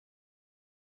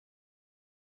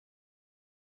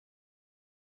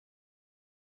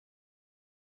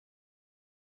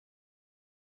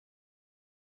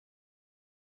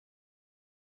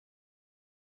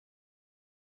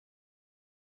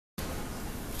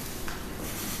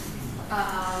I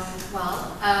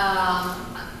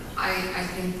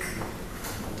think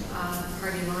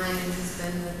party line has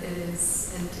been that it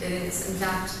is in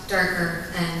fact darker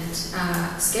and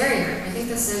scarier. I think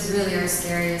this is really our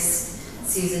scariest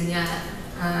season yet.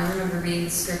 I remember reading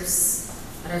the scripts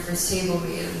at our first table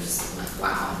read and just like,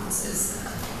 wow, this is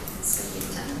it's gonna be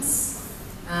intense.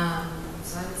 So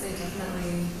I would say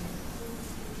definitely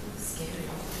scary.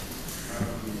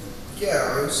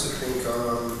 Yeah, I also think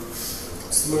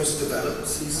it's the most developed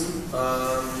season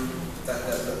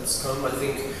that's come. I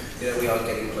think we are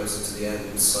getting closer to the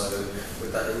end, so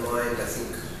with that in mind, I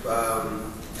think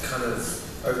kind of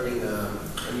opening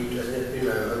opening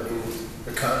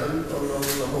the curtain on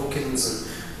the Hawkins and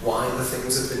why the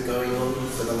things have been going on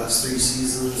for the last 3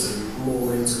 seasons and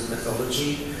more into the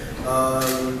mythology.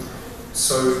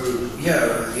 So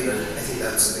yeah, I think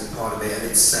that's a big part of it, and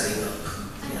it's setting up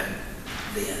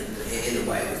the end in a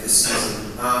way with this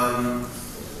season.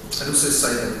 I'd also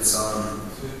say that it's a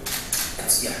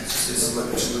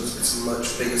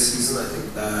much bigger season. I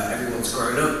think everyone's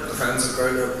grown up, the fans have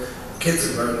grown up, kids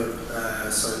have grown up,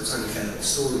 so it's only fair that the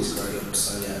story's grown up.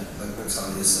 So yeah, like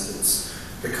Natalia said, it's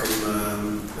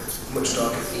become it's much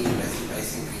darker theme. I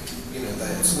think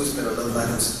it's always been a love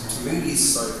letter to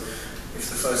movies. So if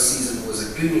the first season was a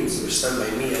Goonies, which stand by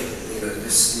me, I think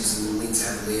this season leans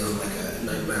heavily on like a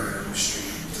Nightmare on Elm Street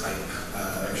type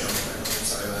genre.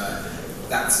 So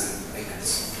that's it, I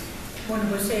guess. Bueno,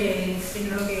 pues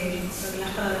primero lo que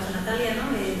las palabras de Natalia, ¿no?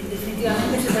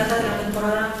 Definitivamente se trata de la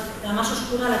temporada la más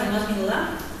oscura, la que más miedo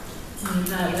da.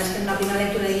 La verdad es que en la primera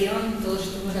lectura de guión todos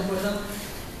estuvimos de acuerdo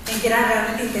en que era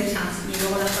realmente intensa. Y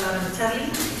luego las palabras de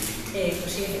Charlie,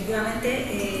 pues sí, efectivamente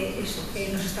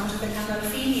nos estamos acercando al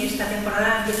fin y esta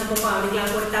temporada empieza un poco a abrir la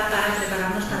puerta para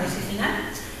prepararnos para ese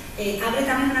final. Abre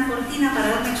también una cortina para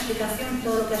dar una explicación de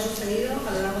todo lo que ha sucedido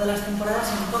a lo largo de las temporadas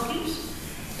en Hawkins.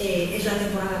 Es la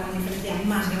temporada con diferencia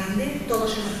más grande,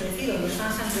 todos hemos crecido, los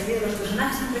fans han crecido, los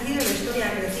personajes han crecido y la historia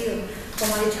ha crecido.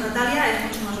 Como ha dicho Natalia, es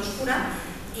mucho más oscura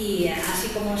y así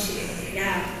como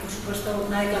era, por supuesto,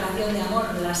 una declaración de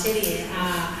amor de la serie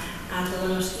a todos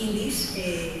los indies,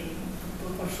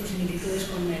 por sus similitudes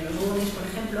con los Goonies, por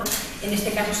ejemplo, en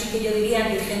este caso sí que yo diría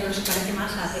que el género se parece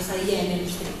más a Pesadilla en el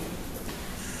Street.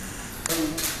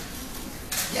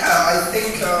 Yeah, I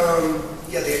think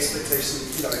the expectation,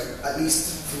 at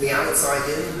least from the outside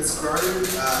in, has grown.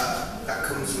 That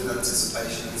comes with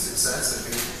anticipation and success. I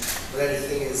think when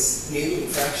anything is new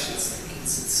and fresh,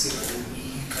 it's you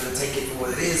kind of take it for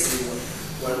what it is, and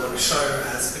what I want to show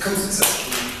as becomes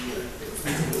successful.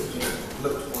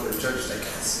 Looked upon and judged, I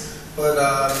guess. But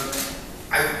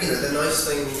the nice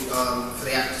thing for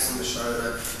the actors on the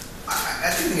show. I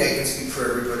don't think I can speak for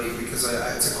everybody because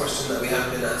it's a question that we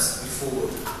have been asked before.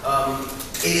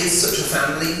 It is such a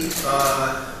family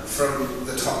from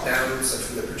the top down, so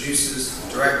from the producers, the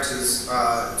directors, to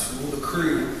all the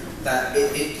crew, that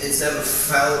it's never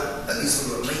felt, at least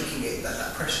when we're making it,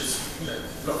 that pressure's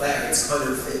not there. It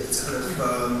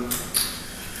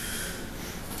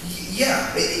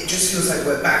just feels like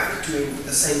we're back doing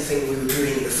the same thing we were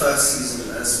doing in the first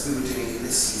season as we were doing in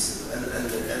this season. And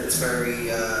it's very,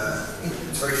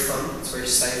 it's very fun. It's very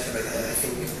safe, and I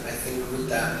think with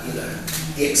that,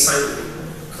 the excitement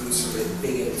comes from it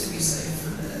being able to be safe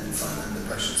and fun, and the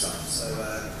pressure's off. So,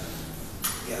 that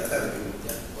would be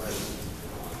right.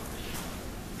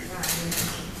 Yeah,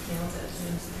 nailed it.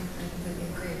 I completely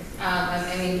agree. I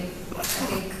mean, I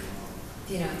think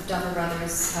Duffer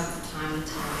Brothers have time and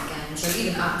time again shown,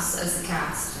 even us as the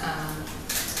cast,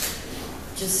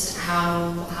 just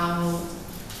how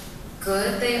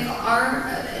good they are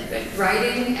at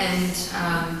writing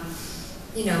and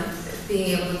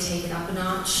being able to take it up a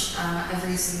notch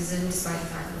every season, despite the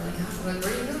fact that we're like, where do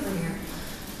you go from here?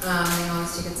 They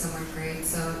always take it somewhere great.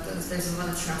 So there's a lot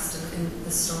of trust in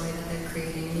the story that they're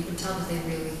creating, and you can tell that they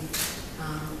really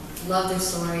love their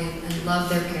story and love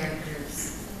their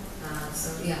characters. So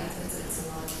yeah, it's a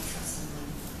lot of trust in them.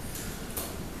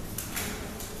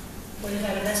 Pues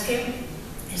la verdad es que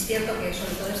es cierto que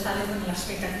sobre todo esta vez las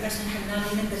expectativas en general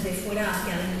vienen desde fuera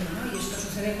hacia adentro, ¿no? Y esto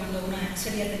sucede cuando una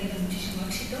serie ha tenido muchísimo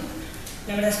éxito.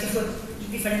 La verdad es que fue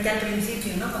diferente al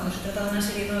principio, ¿no? Cuando se trata de una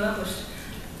serie nueva, pues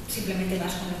simplemente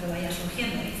vas con lo que vaya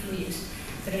surgiendo y fluyes.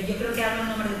 Pero yo creo que hablo en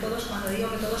nombre de todos cuando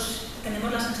digo que todos tenemos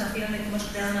la sensación de que hemos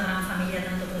creado una gran familia,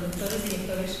 tanto productores,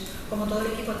 directores, como todo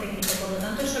el equipo técnico. Por lo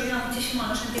tanto, eso ayuda muchísimo a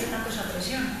no sentir tanto esa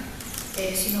presión,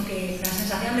 sino que la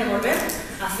sensación de volver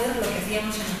a hacer lo que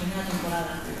hacíamos en la primera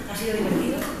temporada. Ha sido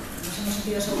divertido, nos hemos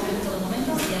sentido seguros en todo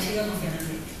momento y ha sido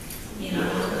emocionante. Y en las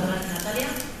palabras de Natalia,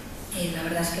 la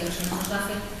verdad es que los hermanos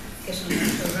Duffer, que son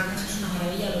nuestros grandes, es una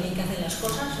maravilla lo bien que hacen las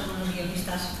cosas, son unos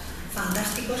guionistas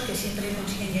fantásticos que siempre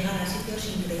consiguen llegar a sitios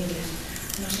increíbles.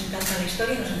 Nos encanta la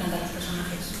historia y nos encantan los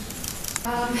personajes.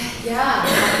 Yeah,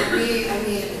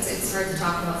 it's hard to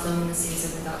talk about filming the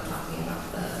season without talking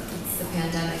about the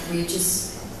pandemic. We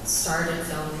just started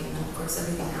filming, and of course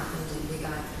everything happened, and we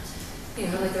got,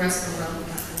 like the rest of the world, we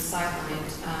got kind of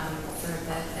sidelined for a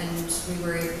bit, and we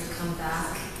were able to come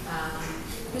back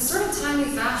in a sort of timely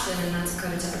fashion, and that's a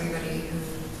credit to everybody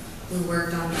who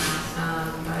worked on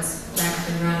that, got us back up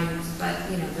and running. But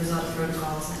there's a lot of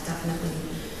protocols that definitely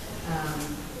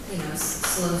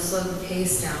slow the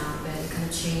pace down a bit, kind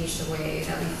of changed the way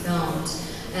that we filmed.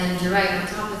 And you're right, on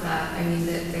top of that,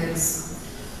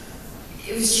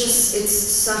 it's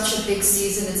such a big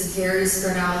season, it's very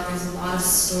spread out, there's a lot of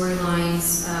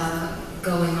storylines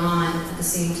going on at the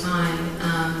same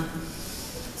time.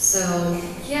 So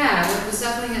yeah, it was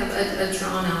definitely a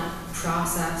drawn out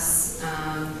process,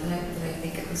 but I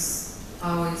think it was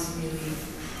always really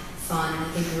fun, and I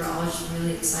think we were all just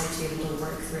really excited to be able to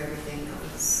work through everything that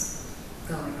was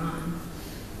going on.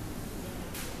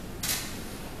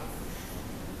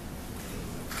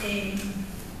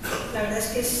 La verdad es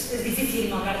que es difícil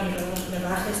no hablar del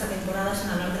rodaje de esta temporada sin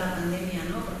hablar de la pandemia,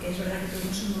 ¿no? Porque es verdad que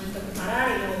tuvimos un momento que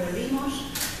parar y luego volvimos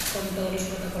con todos los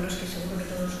protocolos que seguro que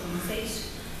todos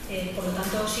conocéis. Por lo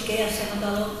tanto, sí que se ha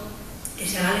notado que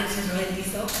se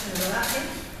ralentizó el rodaje,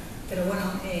 pero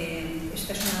bueno,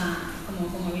 esto es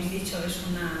como habéis dicho, es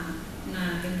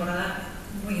una temporada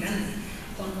muy grande,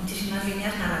 con muchísimas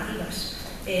líneas narrativas.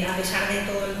 A pesar de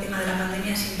todo el tema de la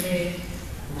pandemia, siempre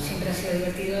ha sido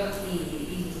divertido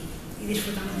y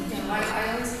disfrutamos mucho. I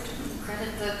always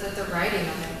credit the writing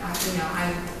of it.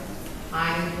 I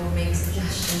will make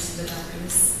suggestions to the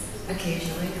directors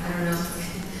occasionally.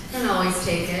 I don't always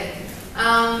take it.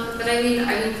 But I mean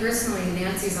personally,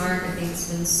 Nancy's art, I think, has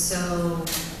been so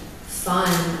fun.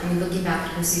 I mean, looking back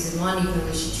at her season 1, even the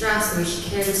way she dressed, the way she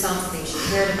carried herself, the things she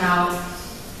cared about.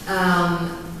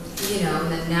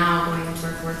 And then now going into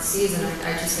our 4th season,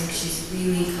 I just think she's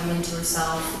really come into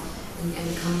herself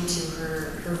and come to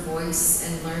her voice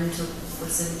and learn to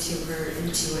listen to her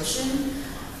intuition,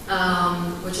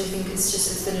 which I think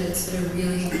it's been a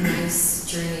really nice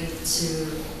journey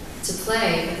to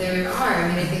play. But there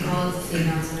are, I think all of the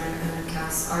females in our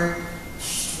cast are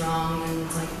strong and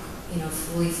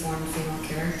fully formed female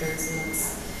characters, and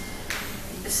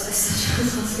it's such a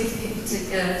lovely thing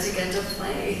to get to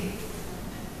play.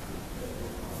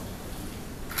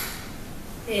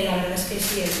 La verdad es que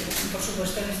sí, por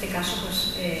supuesto, en este caso,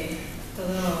 pues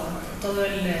todo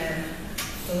el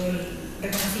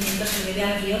reconocimiento se debe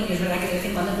al guión, y es verdad que de vez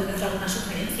en cuando puedes dar alguna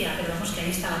sugerencia, pero vamos, que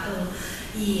ahí estaba todo.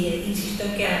 Y insisto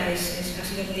en que ha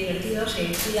sido muy divertido,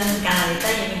 se cuidan cada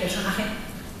detalle. Mi personaje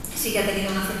sí que ha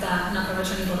tenido una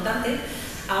progresión importante,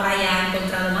 ahora ya ha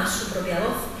encontrado más su propia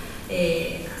voz,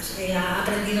 ha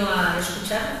aprendido a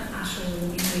escuchar a su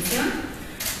intuición.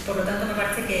 Por lo tanto, me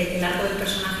parece que el arco del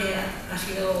personaje ha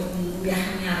sido un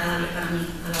viaje muy agradable para mí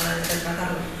a la hora de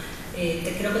retratarlo.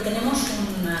 Creo que tenemos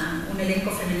un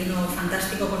elenco femenino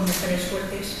fantástico con mujeres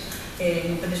fuertes,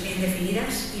 mujeres bien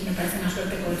definidas, y me parece una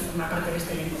suerte poder formar parte de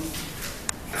este elenco.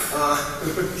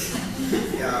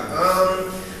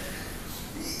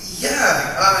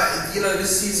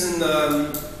 This season,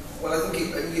 well, I think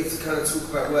you have to kind of talk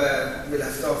about where we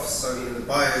left off. So, the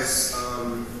buyers,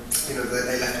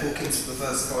 they left Hawkins for the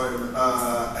first time,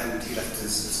 and he left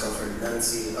his girlfriend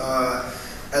Nancy,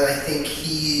 and I think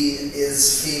he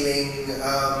is feeling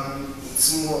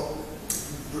somewhat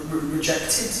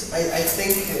rejected, I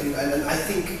think, and I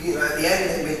think, at the end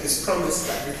they made this promise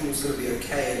that everything was going to be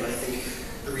okay, and I think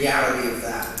the reality of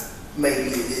that maybe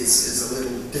is a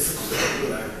little difficult,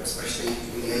 especially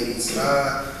in the 80s.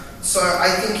 So I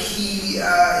think he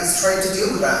is trying to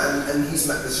deal with that, and he's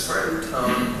met this friend,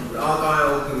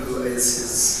 Argyle, who is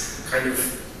his kind of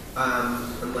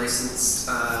unlicensed,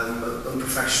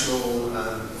 unprofessional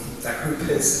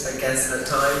therapist, I guess, at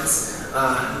times,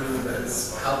 who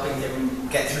is helping him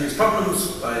get through his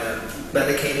problems by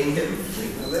medicating him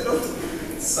a little.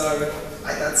 So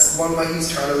that's one way he's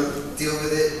trying to deal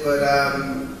with it, but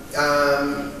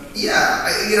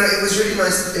it was really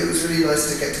nice. It was really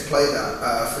nice to get to play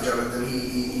that for Jonathan.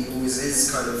 He always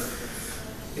is kind of,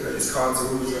 his cards are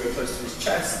always very close to his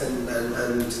chest, and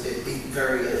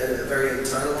very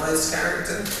internalized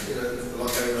character. There's a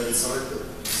lot going on inside, but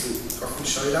doesn't often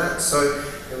show that. So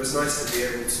it was nice to be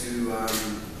able to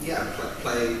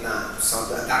play that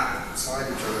side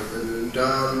of Jonathan, and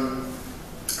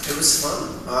it was fun.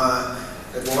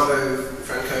 Eduardo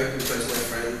Franco, who plays my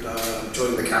friend,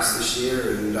 joined the cast this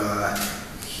year, and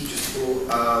he just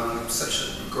brought such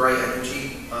a great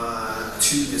energy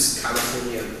to this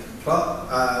California plot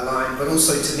line, but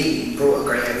also to me brought a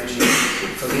great energy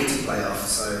for me to play off.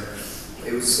 So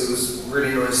it was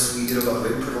really nice. We did a lot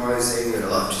of improvising and a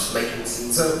lot of just making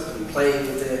scenes up and playing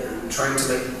with it and trying to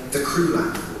make the crew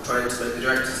laugh, or trying to make the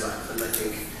directors laugh. And I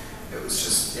think it was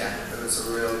just, yeah, it was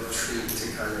a real treat to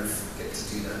kind of get to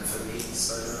do that for me.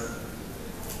 So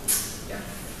yeah.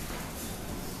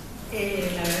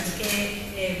 La verdad es que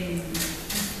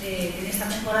en esta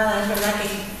temporada es verdad que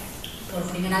por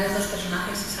primera vez dos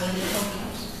personajes salen de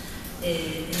jóvenes.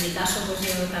 En mi caso, pues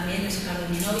yo también me separo de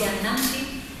mi novia, de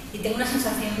Nancy, y tengo una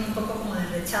sensación un poco como de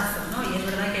rechazo, ¿no? Y es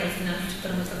verdad que al final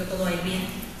prometo que todo va a ir bien,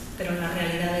 pero en la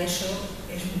realidad eso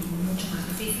es mucho más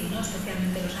difícil, ¿no?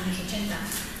 Especialmente en los años 80.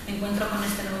 Me encuentro con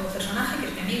este nuevo personaje, que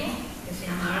es mi amigo, que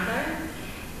se llama Dyer,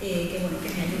 que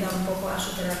me ayuda un poco a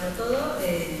superarlo todo,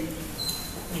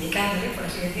 medicándole, por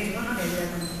así decirlo, ¿no? Me ayuda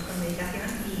con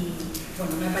medicación y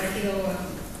bueno, me ha parecido,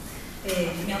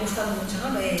 me ha gustado mucho,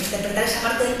 ¿no? Interpretar esa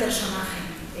parte del personaje.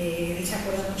 Él se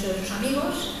acuerda mucho de sus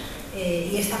amigos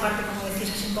y esta parte, como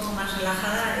decís, así un poco más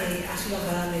relajada, ha sido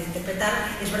agradable de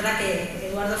interpretar. Es verdad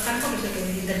que Eduardo Franco, que es el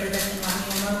que interpreta a un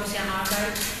amigo nuevo que se llama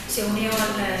Dyer, se unió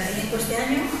al elenco este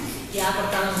año y ha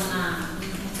aportado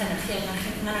mucha energía,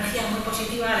 una energía muy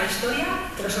positiva a la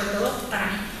historia, pero sobre todo para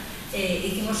mí.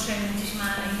 Hicimos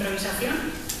muchísima improvisación,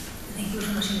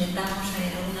 incluso nos inventamos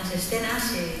algunas escenas,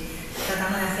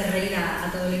 tratando de hacer reír a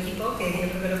todo el equipo, que yo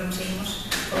creo que lo conseguimos,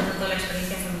 por lo tanto la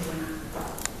experiencia fue muy buena.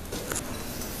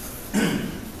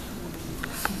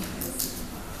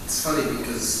 It's funny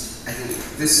because I think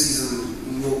this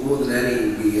season, more than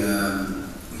any, we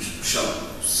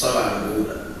shot so out of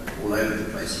order, all over the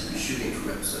place. We'd be shooting from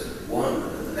episode 1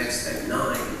 and the next day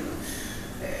 9.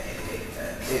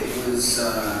 It was, it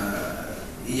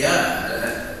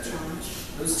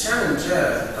was a challenge,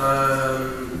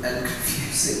 and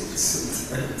confusing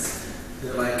sometimes.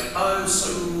 You're like, oh, so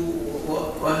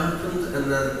what happened?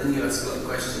 And you ask a lot of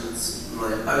questions. I'm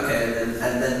like, okay, and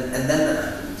then that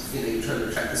happened. You know, you're trying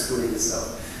to track the story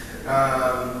yourself.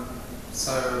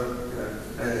 So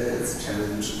it's a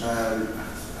challenge.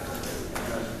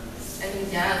 I mean,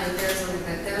 yeah, like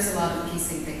there was a lot of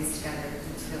piecing things together.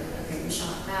 It's really, okay, we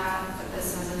shot that, but this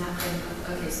hasn't happened.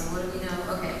 Okay, so what do we know?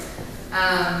 Okay.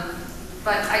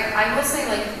 But I will say,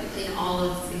 like, in all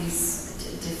of these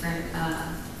different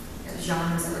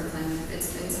genres that we're playing with,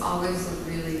 it's always a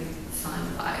really fun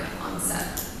vibe on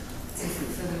set.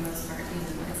 For the most part,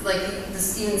 it's like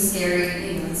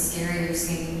even scarier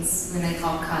scenes when they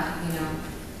call cut.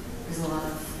 There's a lot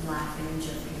of laughing and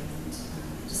joking and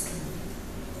just kind of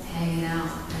hanging out,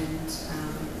 and it's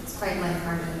quite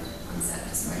lighthearted on set,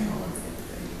 despite all of the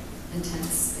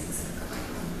intense things that are going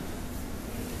on.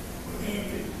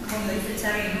 Como dice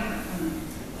Xavi, ¿no?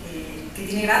 Que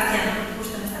tiene gracia, ¿no? Porque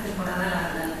justo en esta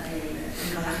temporada el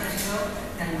rodaje ha sido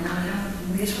de alguna manera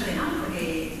muy desordenado,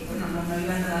 porque no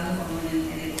iba entrando como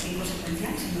en el tiempo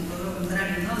secuencial, sino todo lo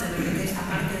contrario, ¿no? De repente esta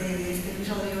parte de este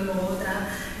episodio, luego otra,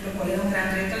 lo cual era un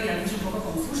gran reto y a veces un poco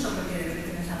confuso, porque de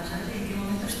repente pensaba, ¿sabes en qué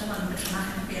momento estaba el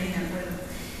personaje? No ya ni me acuerdo.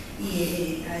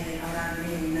 Y ahora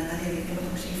Natalia dice, bueno,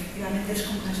 pues efectivamente es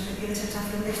como una especie de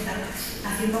sensación de estar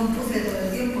haciendo un puzzle todo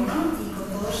el tiempo, ¿no? Y con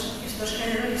todos estos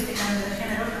géneros y este cambio de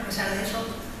género, a pesar de eso,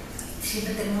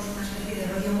 siempre tenemos una especie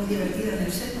de rollo muy divertido en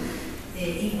el set.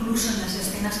 Incluso en las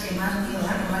escenas que más miedo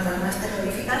dan, como las más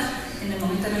terroríficas, en el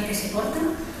momento en el que se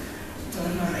cortan,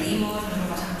 todos nos reímos, nos lo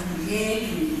pasamos muy bien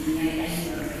y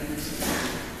ahí nos reímos.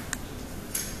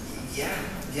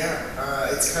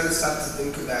 Yeah. It's kind of sad to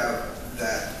think about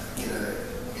that.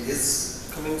 It is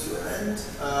coming to an end.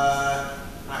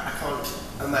 I can't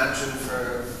imagine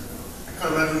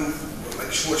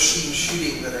like what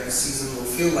shooting the next season will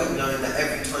feel like, knowing that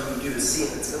every time you do a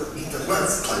scene, it's going to be the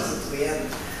months closer to the end.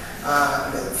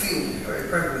 And it'll feel very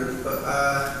prevalent, but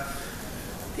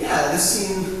this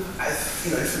scene,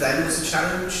 for them was a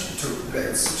challenge.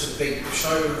 It's such a big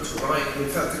show to write. In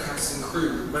fact, the cast and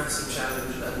crew, massive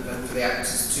challenge, and for the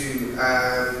actors too.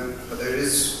 But there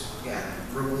is,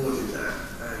 reward in that,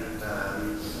 and I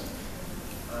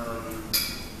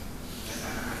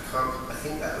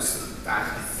think I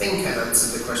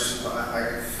answered the question, but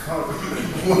I can't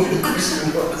remember what the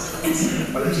question was.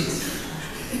 Apologies.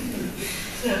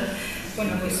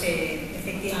 Bueno, pues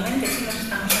efectivamente, si nos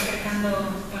estamos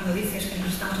acercando, cuando dices que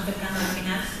nos estamos acercando al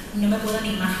final, no me puedo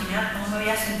ni imaginar cómo me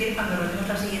voy a sentir cuando rodemos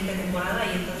la siguiente temporada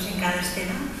y entonces en cada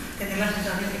escena tener la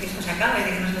sensación de que esto se acaba y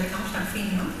de que nos acercamos al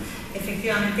fin, ¿no?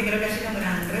 Efectivamente, creo que ha sido un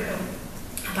gran reto,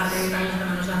 aparte de las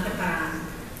manos de hacer para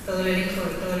todo el elenco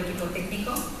y todo el equipo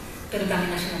técnico, pero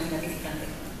también ha sido muy gratificante.